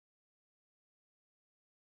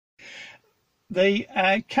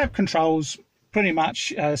The cab controls pretty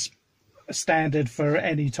much standard for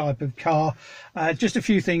any type of car. Just a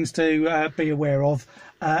few things to be aware of.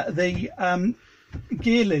 The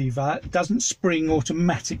gear lever doesn't spring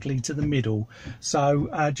automatically to the middle,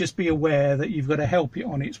 so just be aware that you've got to help it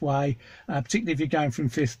on its way, particularly if you're going from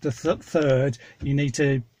fifth to third. You need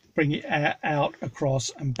to bring it out, across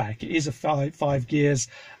and back. It is a five gears,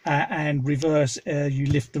 and reverse, you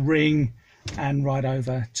lift the ring and right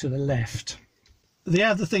over to the left. The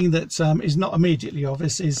other thing that is not immediately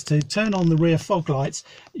obvious is to turn on the rear fog lights.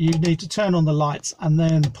 You need to turn on the lights and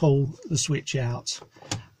then pull the switch out,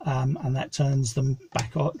 and that turns them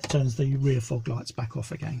back off, turns the rear fog lights back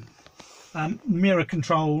off again. Mirror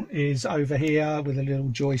control is over here with a little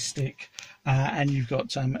joystick, and you've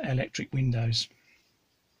got electric windows.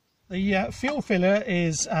 The fuel filler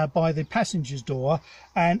is by the passenger's door,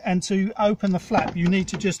 and to open the flap you need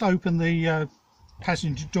to just open the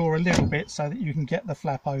passenger door a little bit so that you can get the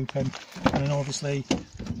flap open, and then obviously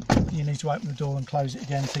you need to open the door and close it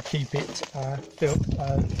again to keep it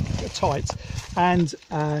tight. And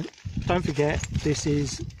don't forget, this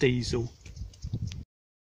is diesel.